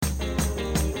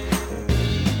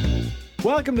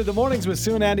Welcome to the Mornings with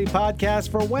Sue and Andy podcast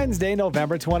for Wednesday,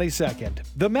 November 22nd.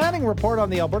 The Manning report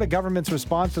on the Alberta government's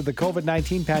response to the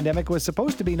COVID-19 pandemic was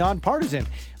supposed to be nonpartisan,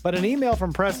 but an email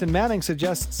from Preston Manning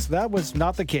suggests that was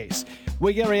not the case.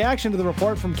 We get a reaction to the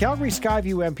report from Calgary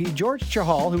Skyview MP George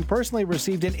Chahal, who personally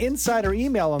received an insider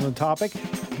email on the topic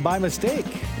by mistake.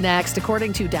 Next,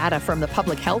 according to data from the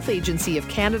Public Health Agency of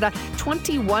Canada,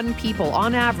 21 people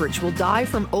on average will die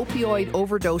from opioid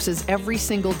overdoses every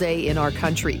single day in our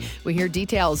country. We hear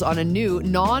details on a new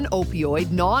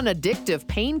non-opioid, non-addictive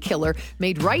painkiller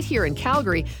made right here in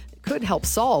Calgary. Could help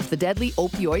solve the deadly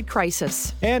opioid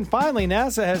crisis. And finally,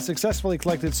 NASA has successfully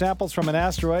collected samples from an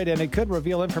asteroid, and it could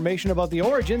reveal information about the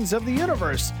origins of the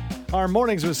universe. Our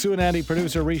Mornings with Sue and Andy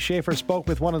producer Reese Schaefer spoke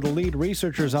with one of the lead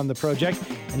researchers on the project,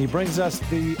 and he brings us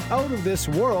the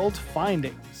out-of-this-world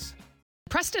findings.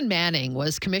 Preston Manning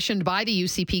was commissioned by the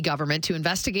UCP government to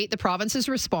investigate the province's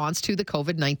response to the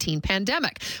COVID-19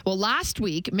 pandemic. Well, last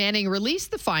week, Manning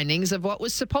released the findings of what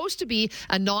was supposed to be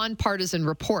a nonpartisan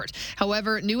report.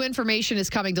 However, new information is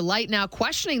coming to light now,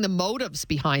 questioning the motives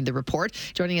behind the report.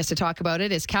 Joining us to talk about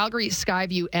it is Calgary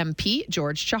Skyview MP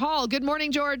George Chahal. Good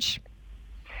morning, George.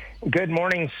 Good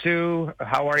morning, Sue.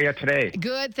 How are you today?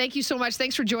 Good. Thank you so much.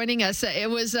 Thanks for joining us. It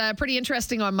was pretty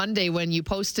interesting on Monday when you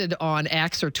posted on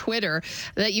X or Twitter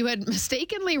that you had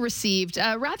mistakenly received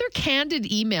a rather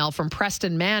candid email from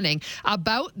Preston Manning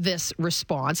about this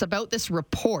response, about this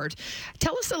report.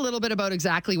 Tell us a little bit about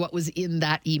exactly what was in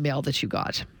that email that you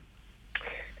got.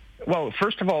 Well,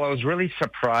 first of all, I was really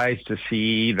surprised to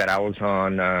see that I was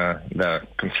on the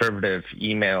Conservative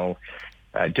email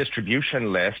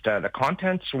distribution list. The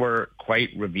contents were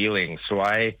quite revealing, so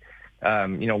I,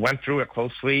 went through it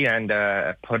closely and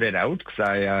put it out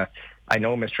because I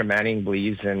know Mr. Manning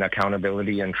believes in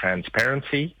accountability and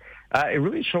transparency. It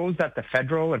really shows that the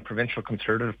federal and provincial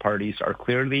Conservative parties are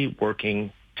clearly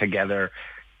working together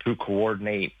to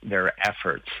coordinate their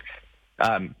efforts.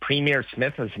 Premier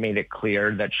Smith has made it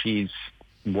clear that she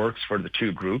works for the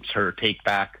two groups, her Take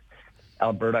Back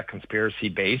Alberta conspiracy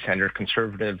base and her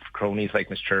Conservative cronies like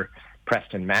Mr.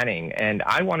 Preston Manning. And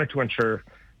I wanted to ensure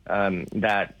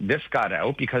that this got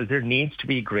out because there needs to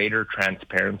be greater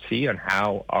transparency on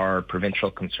how our provincial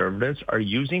Conservatives are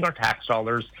using our tax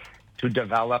dollars to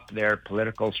develop their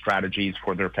political strategies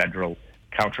for their federal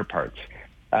counterparts.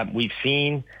 We've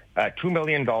seen $2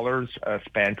 million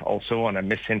spent also on a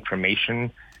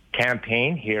misinformation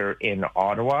campaign here in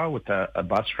Ottawa with a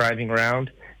bus driving around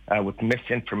with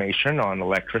misinformation on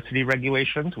electricity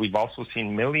regulations. We've also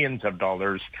seen millions of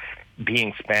dollars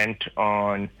being spent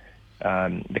on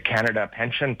the Canada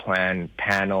Pension Plan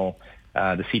panel,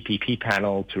 the CPP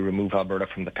panel, to remove Alberta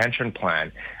from the pension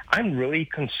plan. I'm really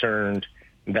concerned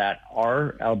that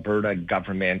our Alberta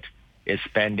government is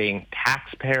spending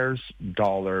taxpayers'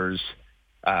 dollars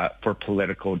for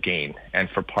political gain and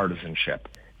for partisanship.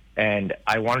 And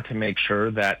I wanted to make sure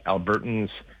that Albertans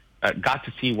got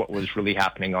to see what was really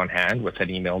happening on hand with an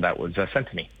email that was sent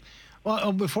to me.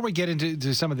 Well, before we get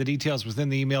into some of the details within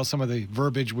the email, some of the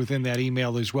verbiage within that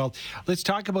email as well, let's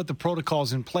talk about the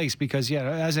protocols in place because,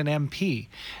 as an MP,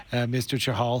 Mr.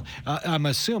 Chahal, I'm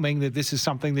assuming that this is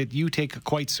something that you take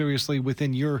quite seriously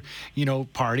within your,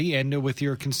 party and with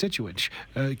your constituents.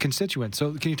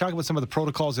 So can you talk about some of the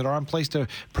protocols that are in place to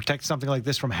protect something like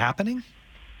this from happening?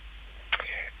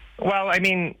 Well, I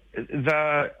mean,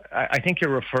 I think you're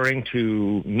referring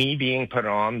to me being put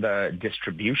on the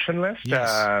distribution list.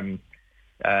 Yes.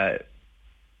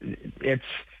 It's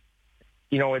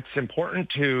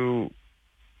important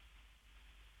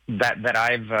that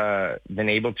I've been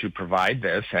able to provide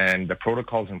this and the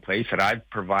protocols in place that I've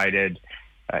provided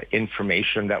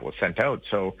information that was sent out.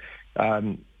 So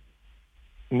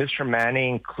Mr.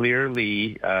 Manning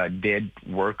clearly did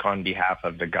work on behalf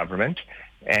of the government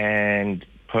and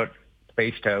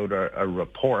spaced out a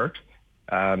report,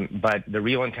 but the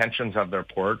real intentions of the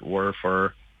report were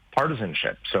for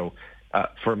partisanship. So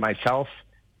for myself,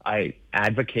 I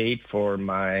advocate for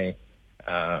my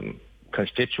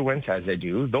constituents as I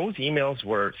do. Those emails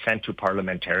were sent to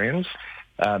parliamentarians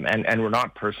and were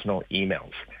not personal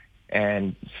emails.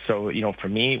 And so, for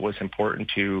me, it was important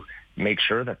to make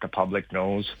sure that the public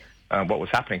knows what was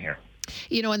happening here.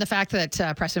 And the fact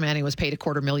that Preston Manning was paid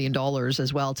 $250,000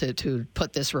 as well to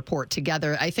put this report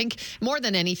together, I think more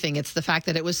than anything, it's the fact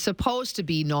that it was supposed to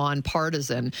be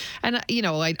nonpartisan. And,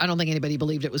 I don't think anybody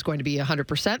believed it was going to be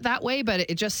 100% that way, but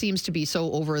it just seems to be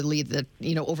so overly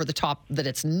over the top that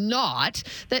it's not.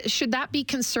 Should that be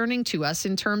concerning to us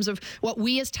in terms of what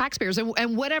we as taxpayers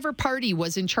and whatever party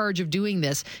was in charge of doing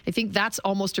this? I think that's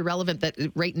almost irrelevant, that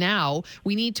right now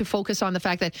we need to focus on the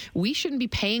fact that we shouldn't be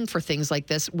paying for things like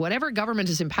this. Whatever government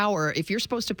is in power, if you're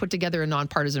supposed to put together a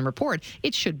nonpartisan report,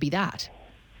 it should be that.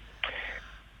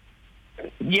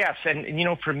 Yes, and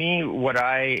for me,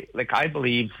 I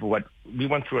believe we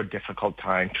went through a difficult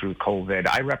time through COVID.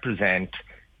 I represent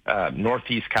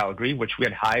Northeast Calgary, which we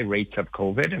had high rates of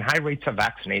COVID and high rates of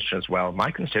vaccination as well.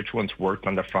 My constituents worked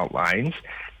on the front lines,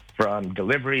 from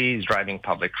deliveries, driving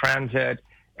public transit,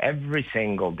 every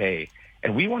single day.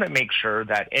 And we want to make sure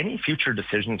that any future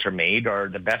decisions are made are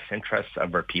the best interests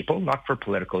of our people, not for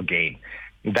political gain.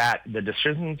 That the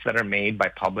decisions that are made by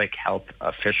public health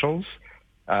officials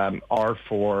are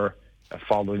for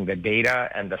following the data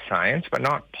and the science, but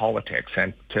not politics.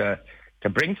 And to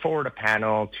bring forward a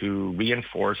panel to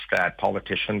reinforce that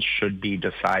politicians should be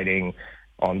deciding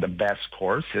on the best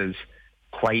course is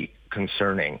quite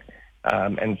concerning.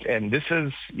 And this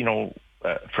is,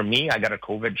 for me, I got a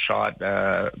COVID shot,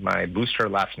 my booster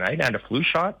last night, and a flu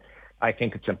shot. I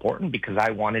think it's important because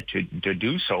I wanted to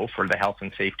do so for the health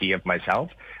and safety of myself,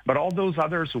 but all those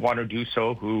others who want to do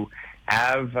so who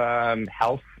have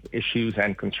health issues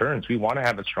and concerns. We want to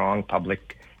have a strong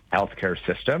public healthcare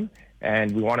system,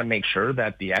 and we want to make sure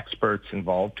that the experts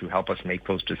involved to help us make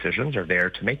those decisions are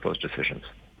there to make those decisions.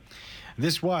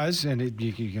 This was, and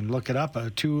you can look it up,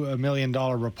 a $2 million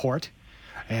report,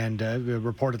 and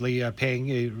reportedly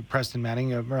paying Preston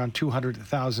Manning around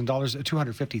 $200,000,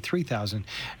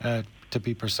 $253,000 to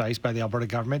be precise, by the Alberta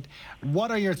government.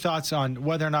 What are your thoughts on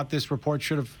whether or not this report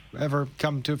should have ever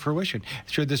come to fruition?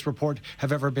 Should this report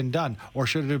have ever been done, or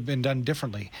should it have been done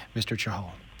differently, Mr.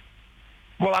 Chahal?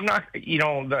 Well, I'm not,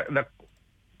 the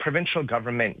provincial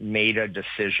government made a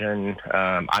decision.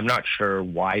 I'm not sure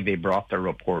why they brought the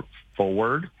report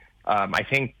forward. I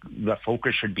think the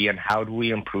focus should be on how do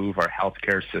we improve our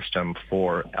healthcare system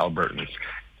for Albertans.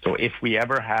 So if we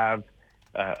ever have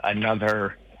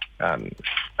another,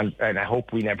 and I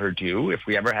hope we never do, if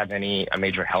we ever have a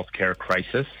major healthcare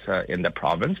crisis in the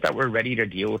province, that we're ready to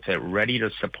deal with it, ready to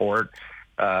support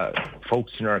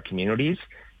folks in our communities,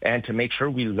 and to make sure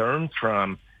we learn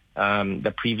from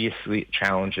the previous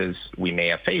challenges we may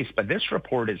have faced. But this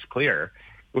report is clear.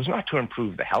 It was not to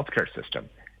improve the healthcare system.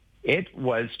 It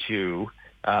was to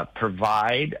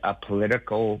provide a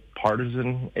political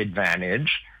partisan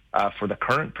advantage for the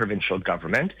current provincial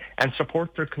government and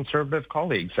support their conservative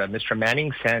colleagues. Mr.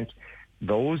 Manning sent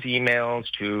those emails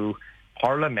to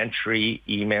parliamentary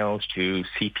emails to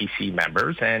CPC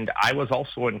members, and I was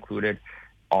also included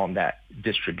on that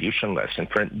distribution list. And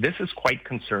this is quite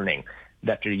concerning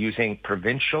that they're using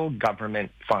provincial government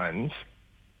funds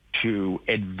to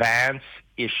advance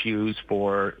issues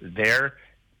for their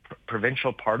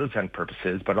provincial partisan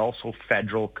purposes, but also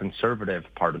federal conservative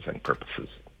partisan purposes.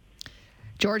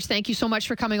 George, thank you so much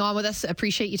for coming on with us.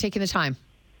 Appreciate you taking the time.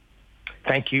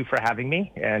 Thank you for having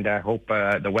me, and I hope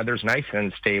the weather's nice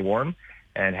and stay warm.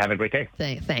 And have a great day.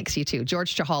 Thanks, you too.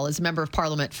 George Chahal is Member of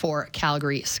Parliament for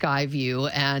Calgary Skyview.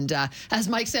 And as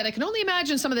Mike said, I can only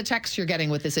imagine some of the texts you're getting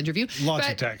with this interview. Lots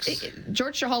of texts.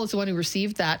 George Chahal is the one who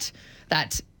received that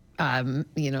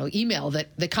email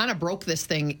that kind of broke this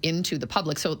thing into the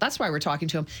public. So that's why we're talking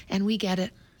to him. And we get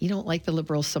it. You don't like the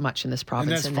Liberals so much in this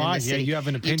province. And that's fine. Yeah, you have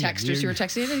an opinion. You texters, you're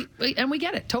texting, and we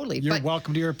get it, totally. You're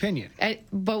welcome to your opinion.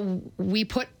 But we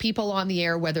put people on the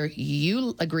air whether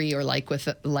you agree or like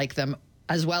them,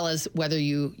 as well as whether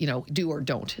you do or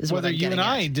don't, is whether what I'm getting at.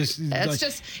 I just...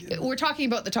 we're talking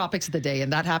about the topics of the day,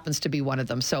 and that happens to be one of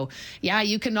them. So, yeah,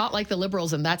 you cannot like the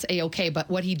Liberals, and that's A-okay. But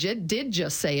what he did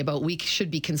just say about we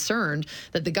should be concerned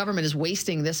that the government is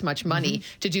wasting this much money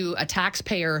to do a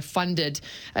taxpayer-funded,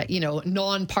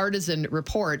 non-partisan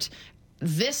report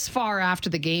this far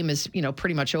after the game is,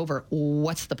 pretty much over.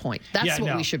 What's the point? That's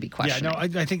what we should be questioning. Yeah,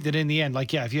 no, I think that in the end,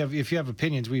 if you have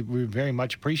opinions, we very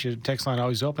much appreciate it. Text line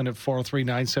always open at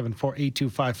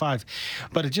 403-974-8255.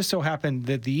 But it just so happened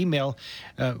that the email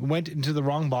went into the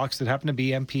wrong box. That happened to be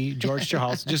MP George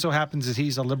Chahal. It just so happens that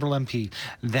he's a Liberal MP.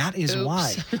 That is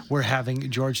why we're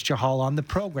having George Chahal on the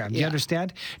program. You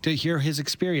understand? To hear his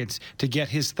experience, to get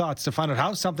his thoughts, to find out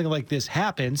how something like this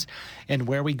happens and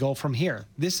where we go from here.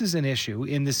 This is an issue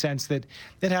in the sense that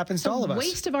it happens to all of us.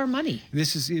 Waste of our money.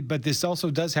 But this also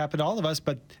does happen to all of us,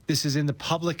 but this is in the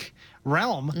public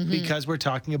realm because we're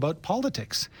talking about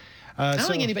politics. I don't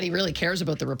think anybody really cares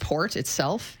about the report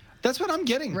itself. That's what I'm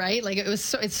getting. Right? Like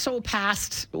it's so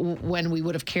past when we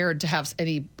would have cared to have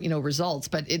any, results,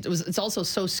 but it's also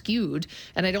so skewed,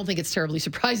 and I don't think it's terribly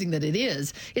surprising that it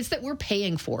is. It's that we're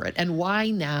paying for it, and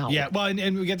why now? Yeah, well,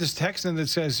 and we get this text in that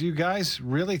says, you guys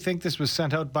really think this was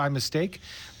sent out by mistake?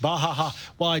 Bah ha ha.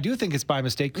 Well, I do think it's by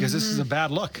mistake because this is a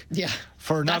bad look. Yeah.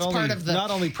 for not That's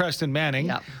not only Preston Manning,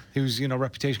 Yep. whose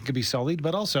reputation could be sullied,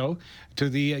 but also to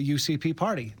the UCP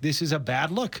party. This is a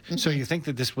bad look. So you think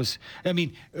that this was? I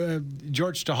mean,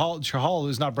 George Chahal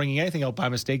is not bringing anything out by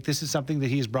mistake. This is something that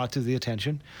he has brought to the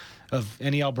attention of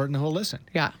any Albertan who will listen.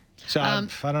 Yeah. So I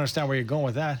don't understand where you're going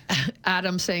with that.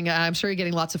 Adam saying, I'm sure you're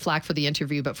getting lots of flack for the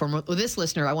interview, but for this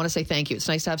listener, I want to say thank you. It's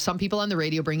nice to have some people on the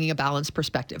radio bringing a balanced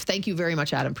perspective. Thank you very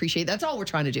much, Adam. Appreciate it. That's all we're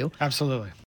trying to do. Absolutely.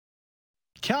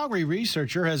 Calgary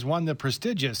researcher has won the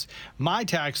prestigious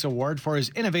MyTax Award for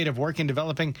his innovative work in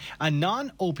developing a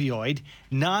non-opioid,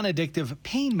 non-addictive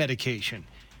pain medication.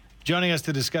 Joining us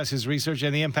to discuss his research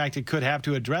and the impact it could have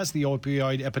to address the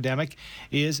opioid epidemic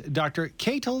is Dr.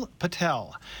 Ketal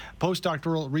Patel,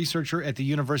 postdoctoral researcher at the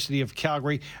University of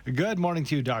Calgary. Good morning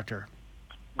to you, Doctor.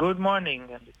 Good morning.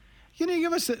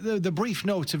 Give us the brief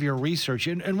notes of your research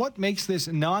and what makes this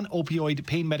non-opioid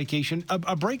pain medication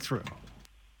a breakthrough?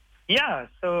 Yeah,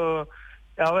 so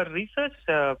our research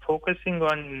focusing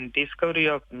on discovery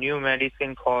of new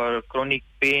medicine for chronic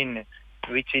pain,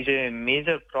 which is a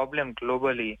major problem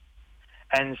globally.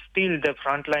 And still the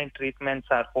frontline treatments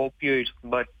are opioids,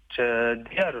 but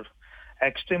they are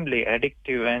extremely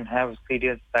addictive and have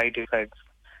serious side effects.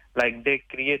 Like they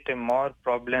create more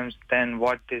problems than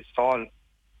what they solve.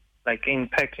 Like in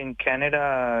fact, in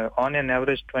Canada, on an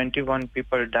average, 21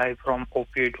 people die from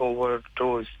opioid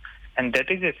overdose. And that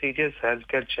is a serious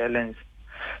healthcare challenge.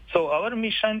 So our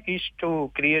mission is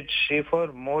to create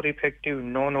safer, more effective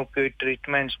non-opioid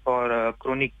treatments for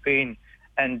chronic pain.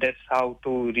 And that's how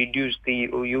to reduce the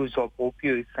use of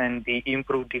opioids and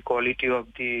improve the quality of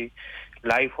the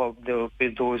life of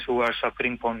those who are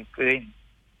suffering from pain.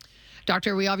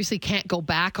 Doctor, we obviously can't go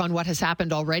back on what has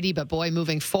happened already, but boy,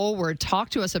 moving forward, talk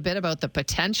to us a bit about the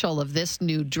potential of this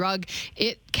new drug.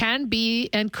 It can be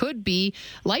and could be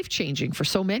life-changing for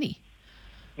so many.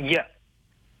 Yeah.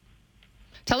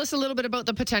 Tell us a little bit about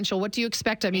the potential. What do you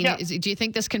expect? I mean, do you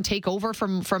think this can take over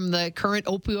from the current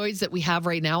opioids that we have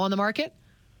right now on the market?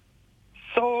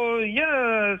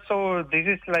 So this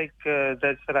is like,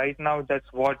 that's right now, that's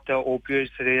what the opioids,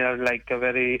 they are like a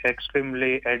very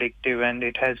extremely addictive, and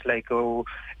it has like,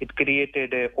 it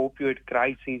created a opioid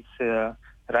crisis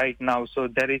right now. So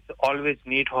there is always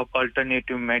need of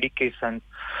alternative medication.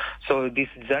 So this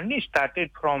journey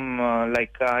started from,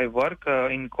 I work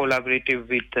in collaborative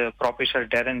with Professor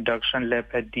Darren Duxton Lab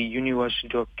at the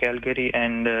University of Calgary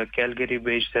and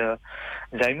Calgary-based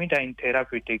Zymidine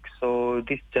Therapeutics. So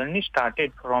this journey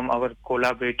started from our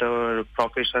collaborator,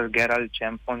 Professor Gerald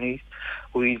Champonis,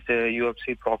 who is a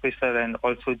UFC professor and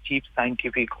also Chief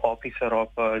Scientific Officer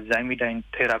of Zymidine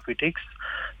Therapeutics.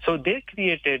 So they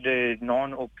created a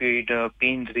non-opioid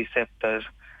pain receptor.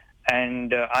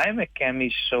 And I am a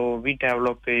chemist, so we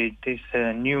developed these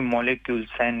new molecules,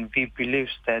 and we believe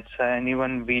that and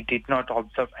even we did not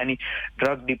observe any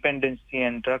drug dependency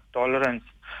and drug tolerance.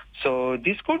 So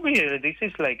this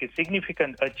is like a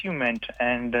significant achievement,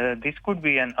 and this could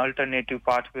be an alternative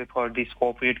pathway for this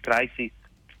opioid crisis.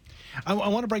 I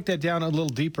want to break that down a little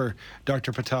deeper,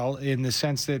 Dr. Patel, in the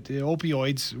sense that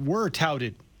opioids were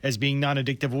touted as being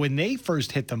non-addictive when they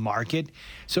first hit the market.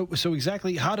 So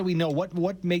exactly how do we know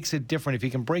what makes it different? If you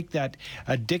can break that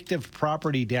addictive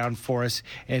property down for us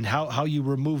and how you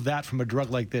remove that from a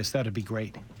drug like this, that'd be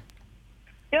great.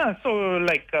 Yeah, so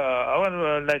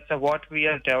what we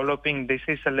are developing, this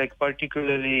is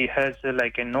particularly has a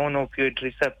non-opioid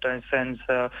receptor sense.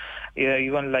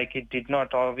 Even we did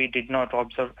not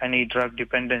observe any drug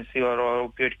dependency or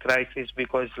opioid crisis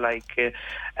because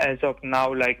as of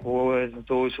now,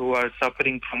 those who are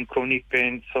suffering from chronic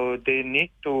pain, so they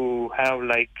need to have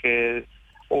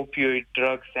opioid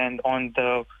drugs, and on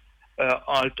the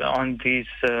on this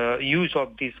use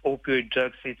of these opioid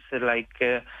drugs, it's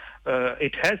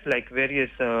it has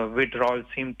various withdrawal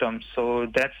symptoms. So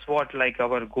that's what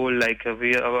our goal,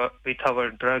 with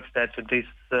our drugs, that this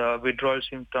withdrawal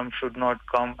symptom should not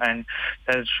come, and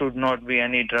there should not be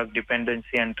any drug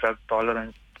dependency and drug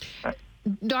tolerance.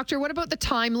 Doctor, what about the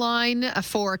timeline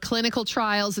for clinical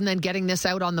trials and then getting this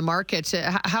out on the market?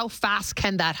 How fast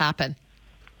can that happen?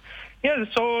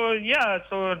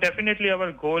 So definitely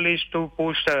our goal is to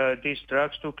push these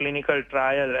drugs to clinical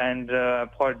trial, and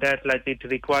for that, it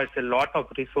requires a lot of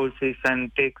resources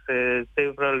and takes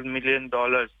several $1 million.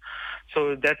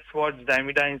 So that's what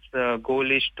Zymidine's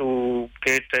goal is, to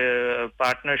get a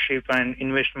partnership and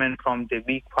investment from the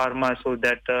big pharma so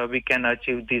that we can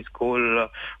achieve this goal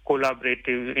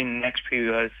collaborative in next few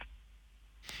years.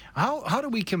 How do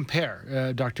we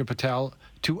compare, Dr. Patel,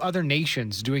 to other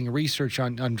nations doing research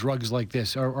on drugs like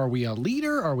this? Are we a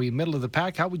leader? Are we middle of the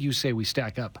pack? How would you say we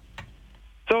stack up?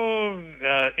 So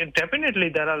definitely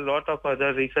there are a lot of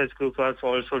other research groups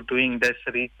also doing this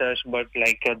research, but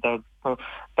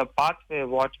the pathway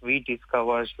what we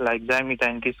discovered, like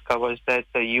Zamitan discovers, that's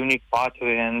a unique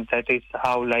pathway, and that is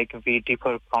how we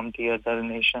differ from the other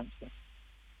nations.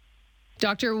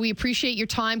 Doctor, we appreciate your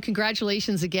time.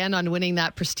 Congratulations again on winning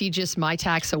that prestigious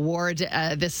MyTax award.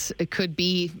 This could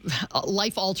be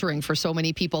life-altering for so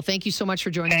many people. Thank you so much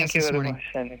for joining us this morning. Thank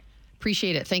you very much, Sandy.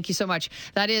 Appreciate it. Thank you so much.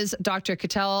 That is Dr.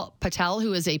 Patel,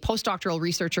 who is a postdoctoral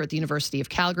researcher at the University of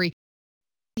Calgary.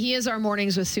 He is our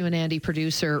Mornings with Sue and Andy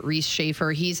producer, Reese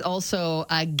Schaefer. He's also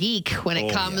a geek when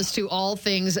it comes to all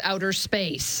things outer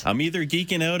space. I'm either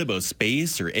geeking out about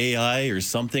space or AI or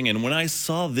something, and when I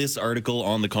saw this article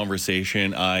on The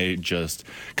Conversation, I just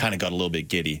kind of got a little bit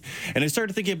giddy. And I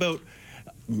started thinking about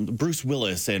Bruce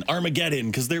Willis and Armageddon,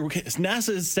 because NASA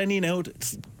is sending out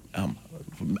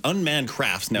unmanned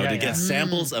crafts now to get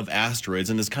samples of asteroids,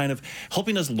 and is kind of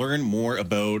helping us learn more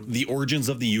about the origins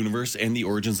of the universe and the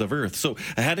origins of Earth. So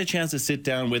I had a chance to sit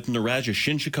down with Naraja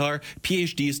Shinshikar,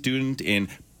 PhD student in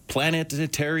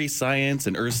planetary science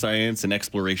and earth science and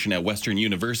exploration at Western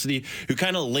University, who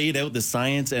kind of laid out the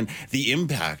science and the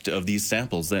impact of these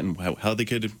samples and how they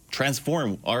could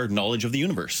transform our knowledge of the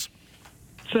universe.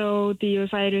 So the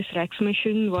OSIRIS-REx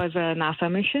mission was a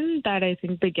NASA mission that I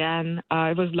think began,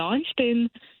 it was launched in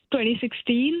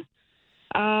 2016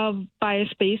 by a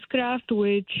spacecraft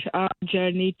which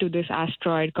journeyed to this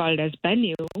asteroid called as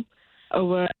Bennu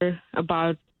over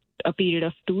about a period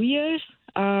of 2 years.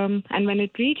 And when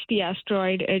it reached the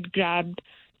asteroid, it grabbed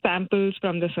samples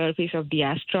from the surface of the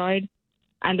asteroid,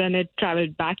 and then it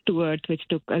traveled back to Earth, which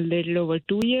took a little over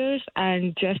 2 years.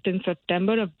 And just in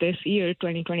September of this year,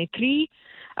 2023,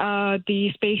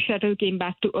 the space shuttle came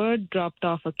back to Earth, dropped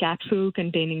off a capsule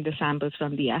containing the samples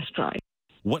from the asteroid.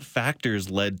 What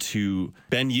factors led to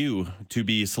Bennu to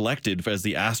be selected as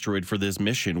the asteroid for this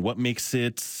mission? What makes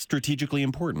it strategically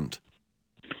important?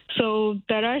 So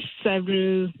there are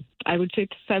several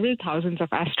thousands of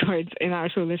asteroids in our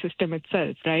solar system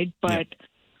itself, right? But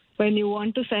when you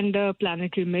want to send a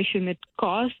planetary mission, it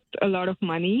costs a lot of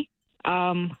money.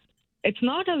 It's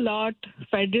not a lot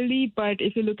federally, but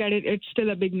if you look at it, it's still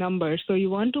a big number. So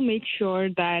you want to make sure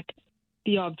that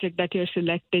the object that you're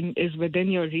selecting is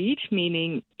within your reach,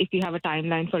 meaning if you have a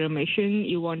timeline for a mission,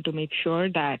 you want to make sure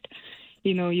that,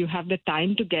 you have the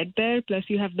time to get there, plus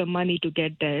you have the money to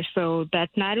get there. So that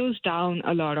narrows down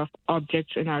a lot of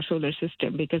objects in our solar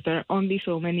system, because there are only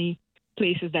so many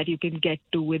places that you can get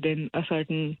to within a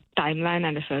certain timeline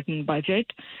and a certain budget.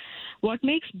 What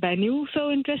makes Bennu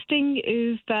so interesting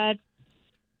is that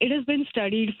it has been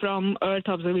studied from Earth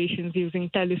observations using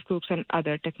telescopes and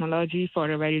other technology for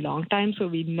a very long time, so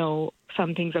we know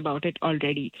some things about it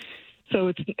already.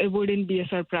 So it wouldn't be a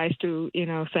surprise to,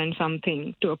 send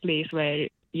something to a place where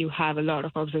you have a lot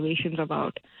of observations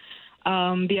about.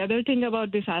 The other thing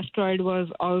about this asteroid was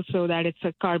also that it's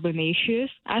a carbonaceous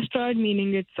asteroid,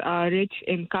 meaning it's rich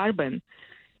in carbon.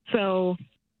 So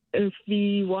if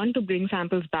we want to bring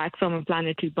samples back from a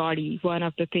planetary body, one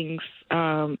of the things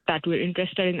that we're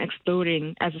interested in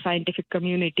exploring as a scientific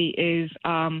community is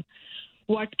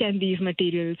what can these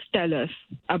materials tell us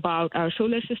about our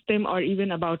solar system or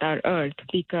even about our Earth,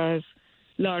 because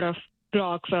a lot of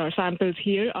rocks or samples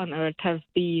here on Earth have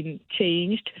been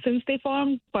changed since they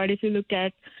formed. But if you look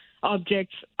at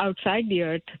objects outside the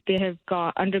Earth, they have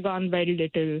undergone very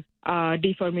little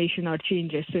deformation or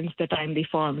changes since the time they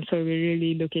formed. So we're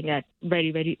really looking at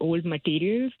very, very old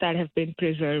materials that have been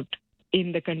preserved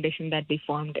in the condition that they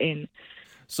formed in.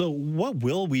 So what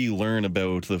will we learn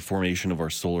about the formation of our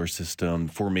solar system,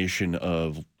 formation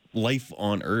of life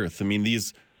on Earth? I mean,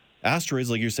 these asteroids,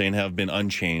 like you're saying, have been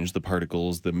unchanged. The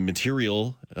particles, the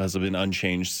material has been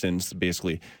unchanged since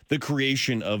basically the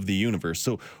creation of the universe.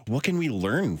 So what can we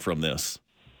learn from this?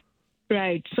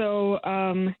 Right. So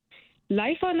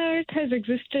life on Earth has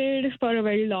existed for a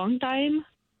very long time.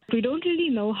 We don't really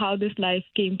know how this life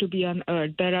came to be on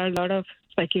Earth. There are a lot of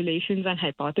speculations and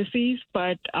hypotheses,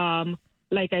 but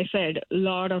like I said, a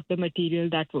lot of the material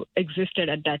that existed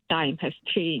at that time has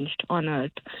changed on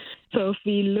Earth. So if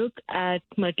we look at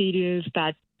materials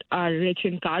that are rich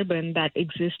in carbon that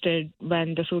existed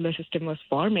when the solar system was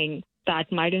forming, that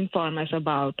might inform us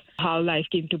about how life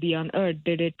came to be on Earth.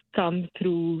 Did it come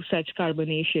through such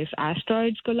carbonaceous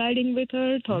asteroids colliding with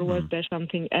Earth, or was there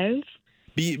something else?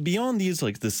 Beyond these,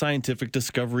 like the scientific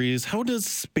discoveries, how does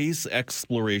space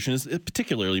exploration,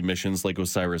 particularly missions like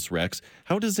OSIRIS-REx,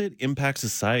 how does it impact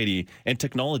society and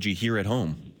technology here at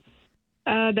home?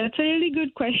 That's a really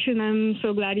good question. I'm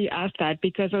so glad you asked that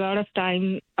because a lot of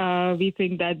time we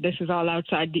think that this is all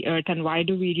outside the Earth, and why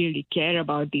do we really care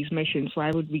about these missions?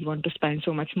 Why would we want to spend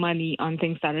so much money on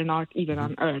things that are not even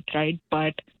on Earth, right?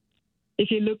 But if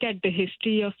you look at the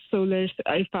history of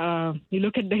you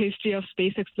look at the history of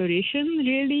space exploration,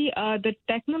 really, the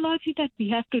technology that we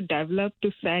have to develop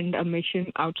to send a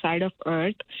mission outside of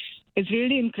Earth is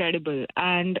really incredible.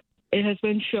 And it has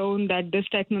been shown that this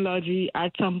technology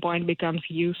at some point becomes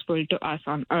useful to us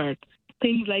on Earth.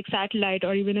 Things like satellite,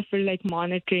 or even if we're like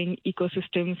monitoring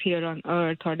ecosystems here on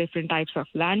Earth or different types of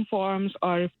landforms,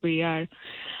 or if we are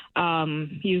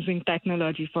using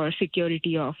technology for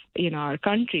security of our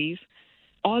countries,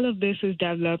 all of this is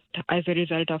developed as a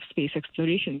result of space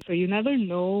exploration. So you never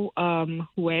know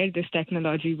where this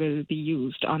technology will be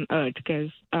used on Earth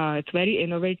because it's very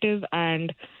innovative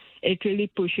and it really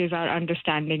pushes our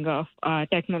understanding of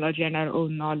technology and our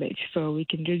own knowledge. So we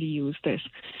can really use this.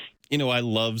 I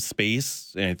love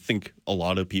space, and I think a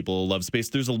lot of people love space.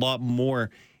 There's a lot more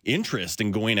interest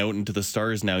in going out into the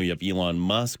stars now. You have Elon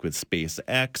Musk with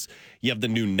SpaceX. You have the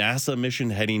new NASA mission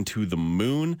heading to the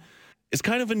moon. It's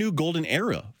kind of a new golden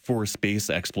era for space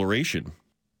exploration.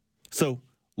 So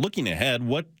looking ahead,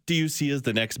 what do you see as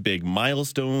the next big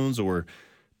milestones or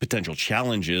potential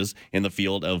challenges in the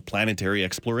field of planetary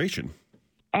exploration?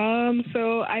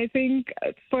 So I think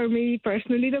for me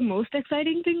personally, the most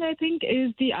exciting thing I think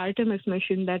is the Artemis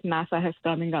mission that NASA has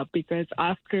coming up, because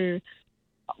after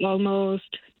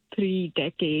almost 3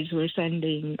 decades, we're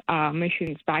sending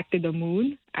missions back to the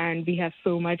moon, and we have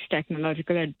so much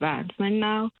technological advancement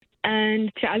now.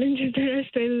 And challenges, there are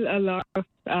still a lot of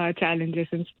challenges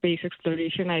in space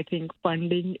exploration. I think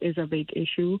funding is a big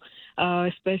issue,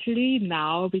 especially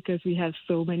now because we have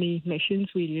so many missions.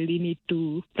 We really need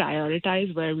to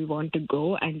prioritize where we want to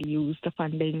go and use the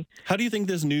funding. How do you think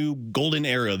this new golden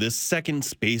era, this second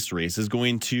space race, is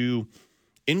going to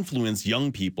influence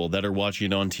young people that are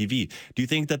watching it on TV? Do you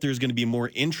think that there's going to be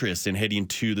more interest in heading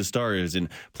to the stars and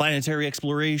planetary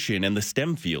exploration and the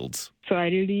STEM fields? So I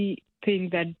really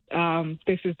think that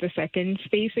this is the second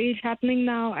space age happening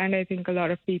now, and I think a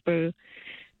lot of people,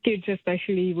 kids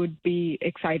especially, would be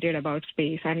excited about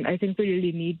space, and I think we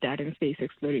really need that in space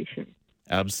exploration.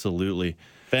 Absolutely.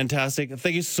 Fantastic.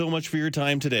 Thank you so much for your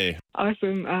time today.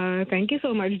 Awesome. Thank you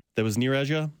so much. That was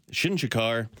Neeraja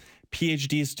Shinshikar,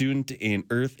 PhD student in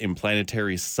Earth and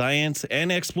Planetary Science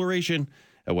and Exploration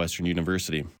at Western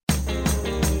University.